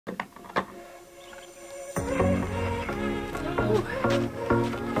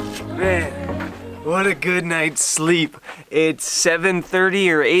Man, what a good night's sleep. It's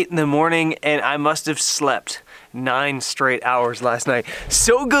 7:30 or 8 in the morning and I must have slept 9 straight hours last night.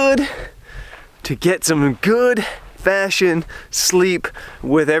 So good to get some good fashion sleep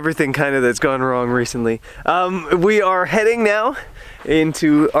with everything kind of that's gone wrong recently. We are heading now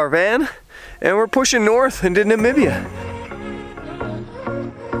into our van and we're pushing north into Namibia.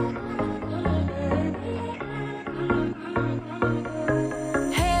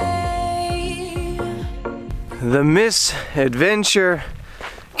 The misadventure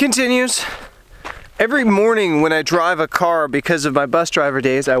continues. Every morning when I drive a car, because of my bus driver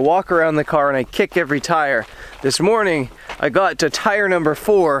days, I walk around the car and I kick every tire. This morning, I got to tire number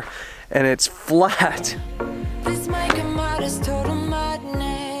 4 and it's flat. This might come out as total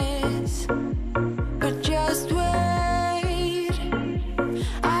madness, but just wait.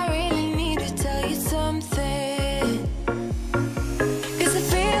 I really need to tell you something, 'cause I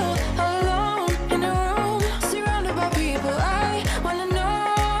feel alone in a room surrounded by people. I wanna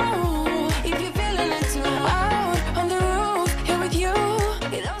know if you're feeling it too. Out on the roof here with you.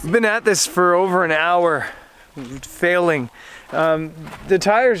 I've been at this for over an hour, failing. The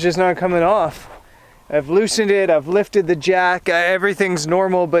tire's just not coming off. I've loosened it, I've lifted the jack, everything's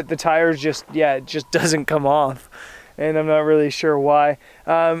normal, but the tire's just, yeah, it just doesn't come off. And I'm not really sure why.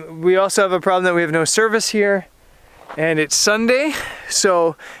 We also have a problem that we have no service here, and it's Sunday,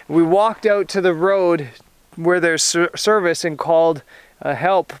 so we walked out to the road where there's service and called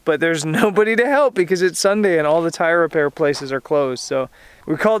help, but there's nobody to help because it's Sunday and all the tire repair places are closed. So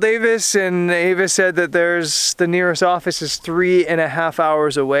we called Avis and Avis said that the nearest office is 3.5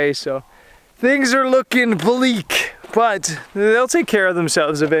 hours away, so things are looking bleak, but they'll take care of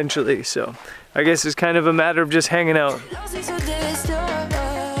themselves eventually. So I guess it's kind of a matter of just hanging out.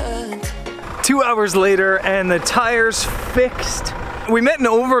 2 hours later and the tire's fixed. We met an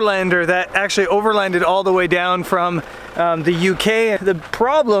overlander that actually overlanded all the way down from the UK. The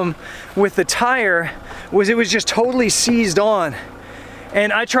problem with the tire was it was just totally seized on.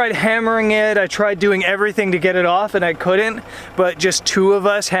 And I tried hammering it, I tried doing everything to get it off and I couldn't, but just 2 of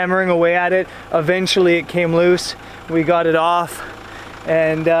us hammering away at it, eventually it came loose. We got it off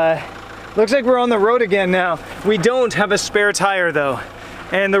and looks like we're on the road again now. We don't have a spare tire though.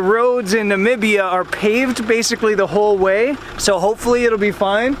 And the roads in Namibia are paved basically the whole way, so hopefully it'll be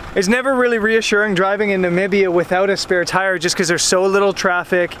fine. It's never really reassuring driving in Namibia without a spare tire just because there's so little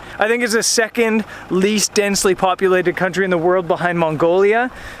traffic. I think it's the 2nd least densely populated country in the world behind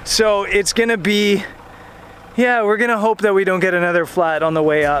Mongolia. So it's gonna be, yeah, we're gonna hope that we don't get another flat on the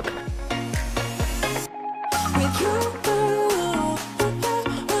way up.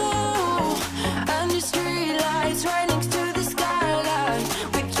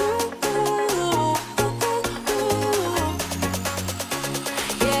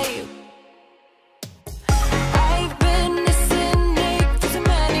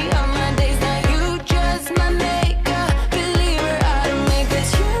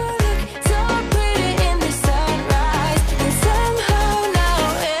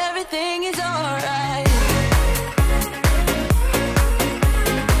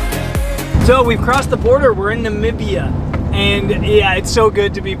 So we've crossed the border, we're in Namibia, and yeah, it's so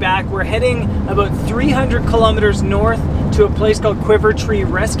good to be back. We're heading about 300 kilometers north to a place called Quiver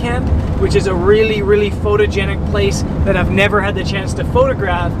Rest Camp, which is a really, really photogenic place that I've never had the chance to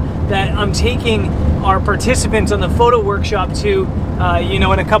photograph, that I'm taking our participants on the photo workshop to, you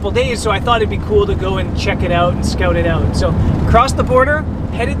know, in a couple days, so I thought it'd be cool to go and check it out and scout it out. So crossed the border,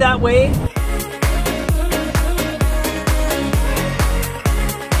 headed that way.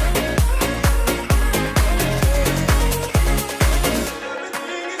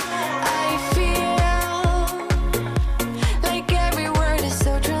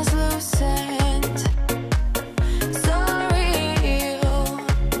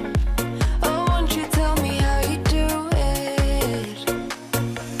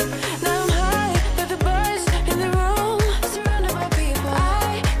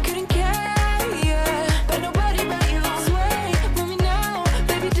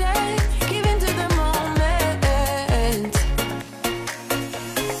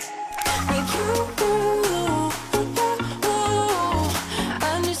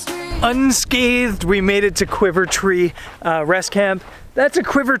 Unscathed, we made it to Quiver Rest Camp. That's a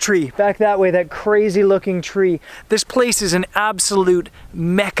quiver tree back that way, that crazy looking tree. This place is an absolute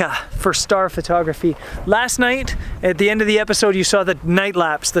mecca for star photography. Last night, at the end of the episode, you saw the night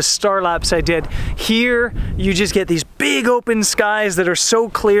lapse, the star lapse I did. Here, you just get these big open skies that are so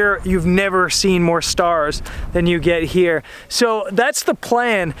clear, you've never seen more stars than you get here. So that's the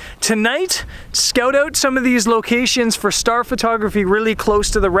plan. Tonight, scout out some of these locations for star photography really close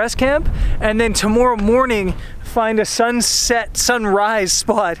to the rest camp, and then tomorrow morning, find a sunrise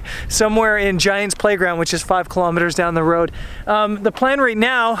spot somewhere in Giants Playground, which is 5 kilometers down the road. The plan right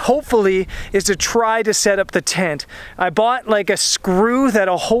now, hopefully, is to try to set up the tent. I bought like a screw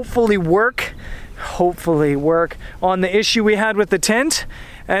that'll hopefully work on the issue we had with the tent,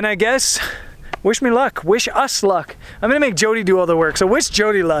 and I guess wish me luck, wish us luck. I'm gonna make Jody do all the work, so wish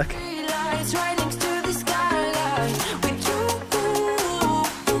Jody luck.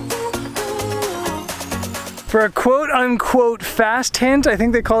 For a quote-unquote fast tent, I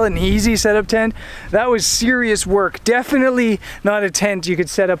think they call it an easy setup tent, that was serious work. Definitely not a tent you could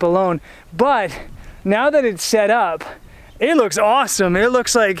set up alone. But now that it's set up, it looks awesome. It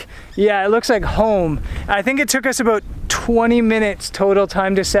looks like, yeah, it looks like home. I think it took us about 20 minutes total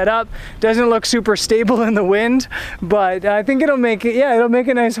time to set up. Doesn't look super stable in the wind, but I think it'll make it, yeah, it'll make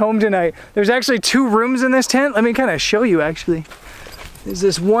a nice home tonight. There's actually 2 rooms in this tent. Let me kind of show you actually. There's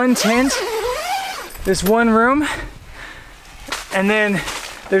this one tent, this one room, and then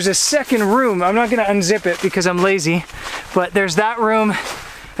there's a second room. I'm not gonna unzip it because I'm lazy, but there's that room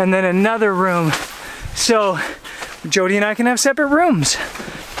and then another room. So Jody and I can have separate rooms.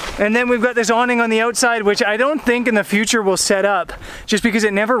 And then we've got this awning on the outside, which I don't think in the future we'll set up, just because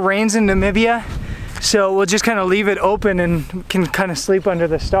it never rains in Namibia. So we'll just kind of leave it open and can kind of sleep under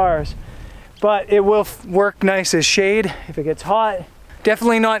the stars. But it will work nice as shade if it gets hot.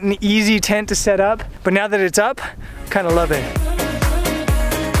 Definitely not an easy tent to set up, but now that it's up, kind of love it.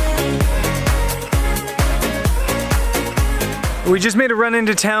 We just made a run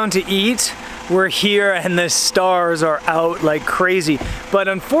into town to eat. We're here and the stars are out like crazy. But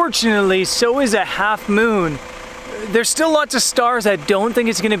unfortunately, so is a half moon. There's still lots of stars. I don't think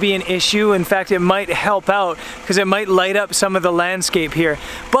it's gonna be an issue. In fact, it might help out because it might light up some of the landscape here.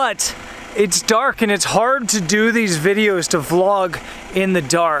 But it's dark and it's hard to do these videos to vlog in the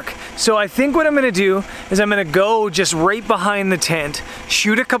dark. So I think what I'm gonna do is I'm gonna go just right behind the tent,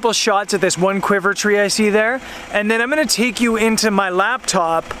 shoot a couple shots at this one quiver tree I see there, and then I'm gonna take you into my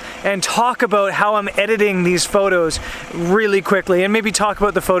laptop and talk about how I'm editing these photos really quickly, and maybe talk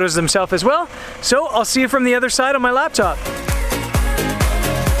about the photos themselves as well. So I'll see you from the other side on my laptop.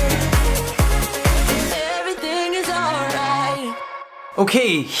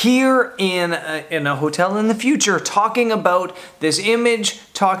 Okay, here in a hotel in the future, talking about this image,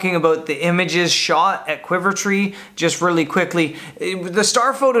 talking about the images shot at Quiver Tree, just really quickly. The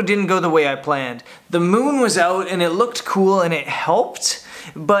star photo didn't go the way I planned. The moon was out and it looked cool and it helped,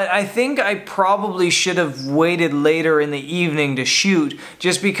 but I think I probably should have waited later in the evening to shoot,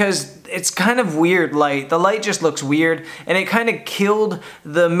 just because it's kind of weird light. The light just looks weird, and it kind of killed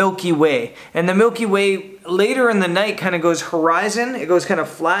the Milky Way. And the Milky Way later in the night kind of goes horizon. It goes kind of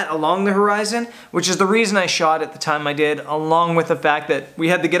flat along the horizon, which is the reason I shot at the time I did, along with the fact that we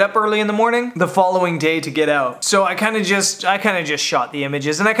had to get up early in the morning the following day to get out. So I kind of just shot the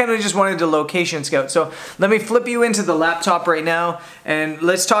images, and I kind of just wanted to location scout. So let me flip you into the laptop right now, and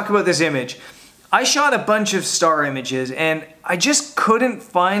let's talk about this image. I shot a bunch of star images and I just couldn't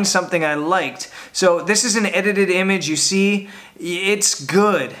find something I liked. So this is an edited image. You see, it's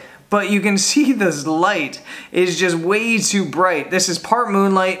good, but you can see this light is just way too bright. This is part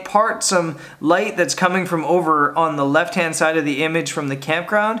moonlight, part some light that's coming from over on the left-hand side of the image from the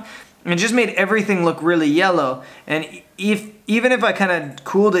campground. And it just made everything look really yellow. And even if I kind of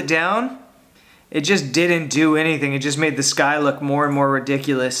cooled it down, it just didn't do anything. It just made the sky look more and more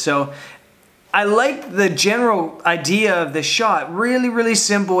ridiculous. So I liked the general idea of the shot, really, really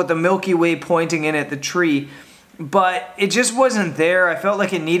simple with the Milky Way pointing in at the tree, but it just wasn't there. I felt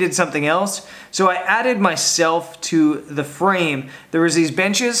like it needed something else, so I added myself to the frame. There was these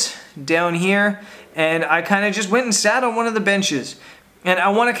benches down here, and I kind of just went and sat on one of the benches. And I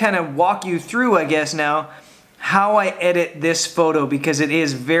want to kind of walk you through, I guess now, how I edit this photo, because it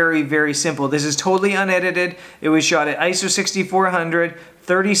is very, very simple. This is totally unedited. It was shot at ISO 6400,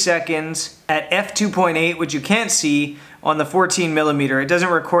 30 seconds at f2.8, which you can't see on the 14mm. It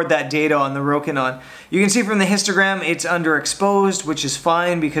doesn't record that data on the Rokinon. You can see from the histogram it's underexposed, which is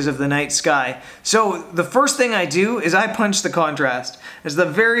fine because of the night sky. So the first thing I do is I punch the contrast. It's the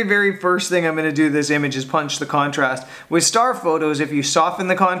very, very first thing I'm going to do this image is punch the contrast. With star photos, if you soften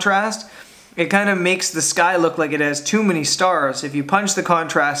the contrast, it kind of makes the sky look like it has too many stars. If you punch the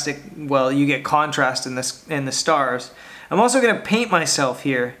contrast, well, you get contrast in the stars. I'm also going to paint myself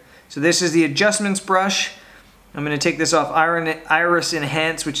here. So this is the adjustments brush. I'm going to take this off Iris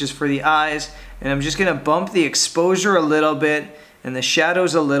Enhance, which is for the eyes, and I'm just going to bump the exposure a little bit and the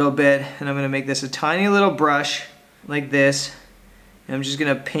shadows a little bit, and I'm going to make this a tiny little brush like this, and I'm just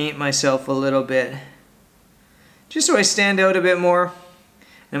going to paint myself a little bit just so I stand out a bit more.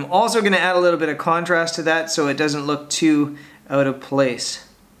 And I'm also going to add a little bit of contrast to that so it doesn't look too out of place.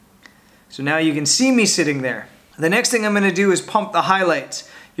 So now you can see me sitting there. The next thing I'm going to do is pump the highlights.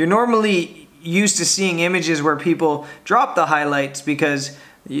 You're normally used to seeing images where people drop the highlights because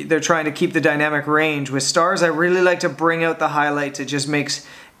they're trying to keep the dynamic range. With stars, I really like to bring out the highlights. It just makes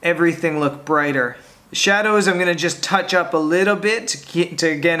everything look brighter. The shadows, I'm going to just touch up a little bit to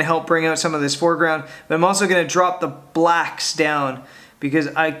again help bring out some of this foreground. But I'm also going to drop the blacks down because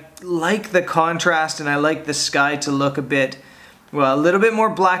I like the contrast and I like the sky to look a bit, well, a little bit more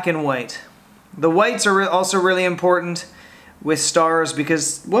black and white. The whites are also really important with stars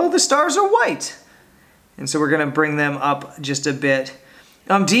because, well, the stars are white. And so we're going to bring them up just a bit.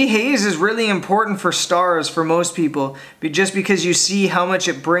 Dehaze is really important for stars for most people, just because you see how much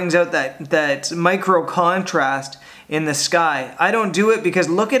it brings out that micro contrast in the sky. I don't do it because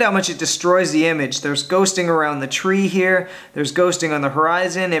look at how much it destroys the image. There's ghosting around the tree here, there's ghosting on the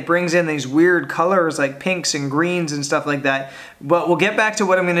horizon, it brings in these weird colors like pinks and greens and stuff like that. But we'll get back to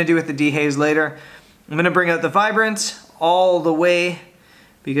what I'm going to do with the dehaze later. I'm going to bring out the vibrance all the way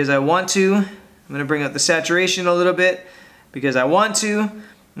because I want to. I'm going to bring out the saturation a little bit because I want to.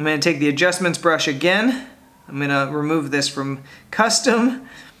 I'm going to take the adjustments brush again. I'm going to remove this from custom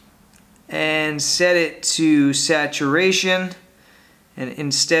and set it to saturation. And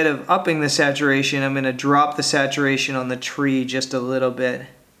instead of upping the saturation, I'm going to drop the saturation on the tree just a little bit,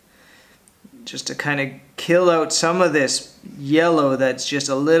 just to kind of kill out some of this yellow that's just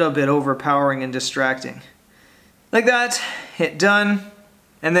a little bit overpowering and distracting. Like that, hit done.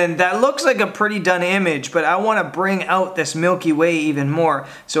 And then that looks like a pretty done image, but I want to bring out this Milky Way even more.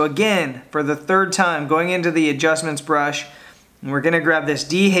 So again, for the third time, going into the adjustments brush, we're going to grab this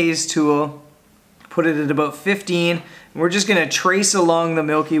dehaze tool, put it at about 15, and we're just going to trace along the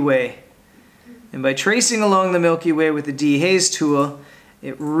Milky Way. And by tracing along the Milky Way with the dehaze tool,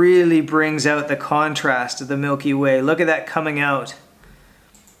 it really brings out the contrast of the Milky Way. Look at that coming out.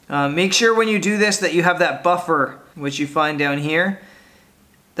 Make sure when you do this that you have that buffer, which you find down here.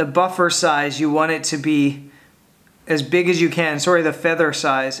 The buffer size, you want it to be as big as you can. Sorry, the feather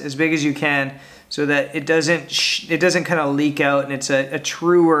size, as big as you can, so that it doesn't kind of leak out, and it's a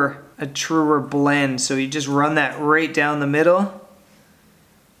truer blend. So you just run that right down the middle,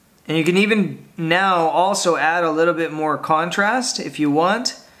 and you can even now also add a little bit more contrast if you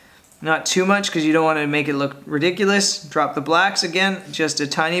want. Not too much because you don't want to make it look ridiculous. Drop the blacks again, just a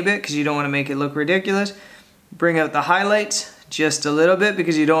tiny bit because you don't want to make it look ridiculous. Bring out the highlights just a little bit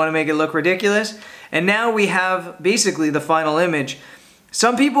because you don't want to make it look ridiculous. And now we have basically the final image.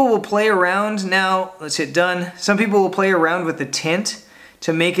 Some people will play around now, let's hit done. Some people will play around with the tint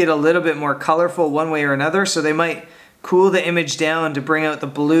to make it a little bit more colorful one way or another. So they might cool the image down to bring out the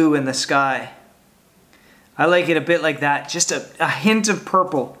blue in the sky. I like it a bit like that, just a hint of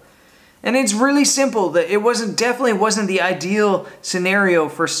purple. And it's really simple. It definitely wasn't the ideal scenario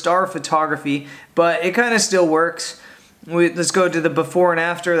for star photography, but it kind of still works. Let's go to the before and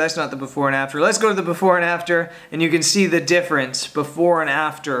after. That's not the before and after. Let's go to the before and after, and you can see the difference before and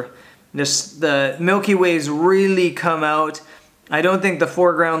after. The Milky Ways really come out. I don't think the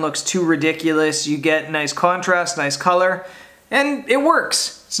foreground looks too ridiculous. You get nice contrast, nice color, and it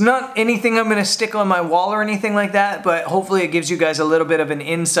works. It's not anything I'm going to stick on my wall or anything like that, but hopefully it gives you guys a little bit of an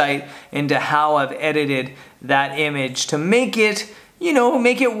insight into how I've edited that image to make it, you know,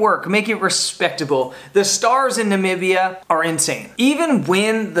 make it work, make it respectable. The stars in Namibia are insane. Even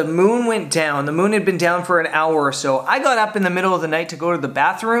when the moon went down, the moon had been down for an hour or so, I got up in the middle of the night to go to the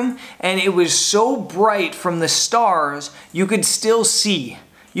bathroom, and it was so bright from the stars, you could still see.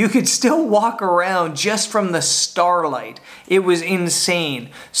 You could still walk around just from the starlight. It was insane.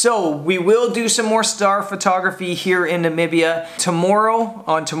 So we will do some more star photography here in Namibia tomorrow,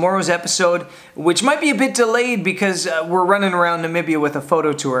 on tomorrow's episode, which might be a bit delayed because we're running around Namibia with a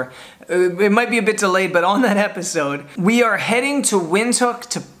photo tour. It might be a bit delayed, but on that episode, we are heading to Windhoek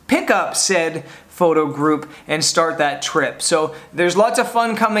to pick up said photo group and start that trip. So there's lots of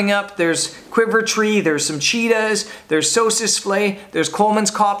fun coming up. There's Quiver Tree, there's some cheetahs, there's Sossusvlei, there's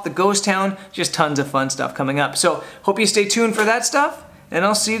Coleman's Cop, the ghost town, just tons of fun stuff coming up. So hope you stay tuned for that stuff, and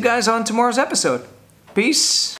I'll see you guys on tomorrow's episode. Peace.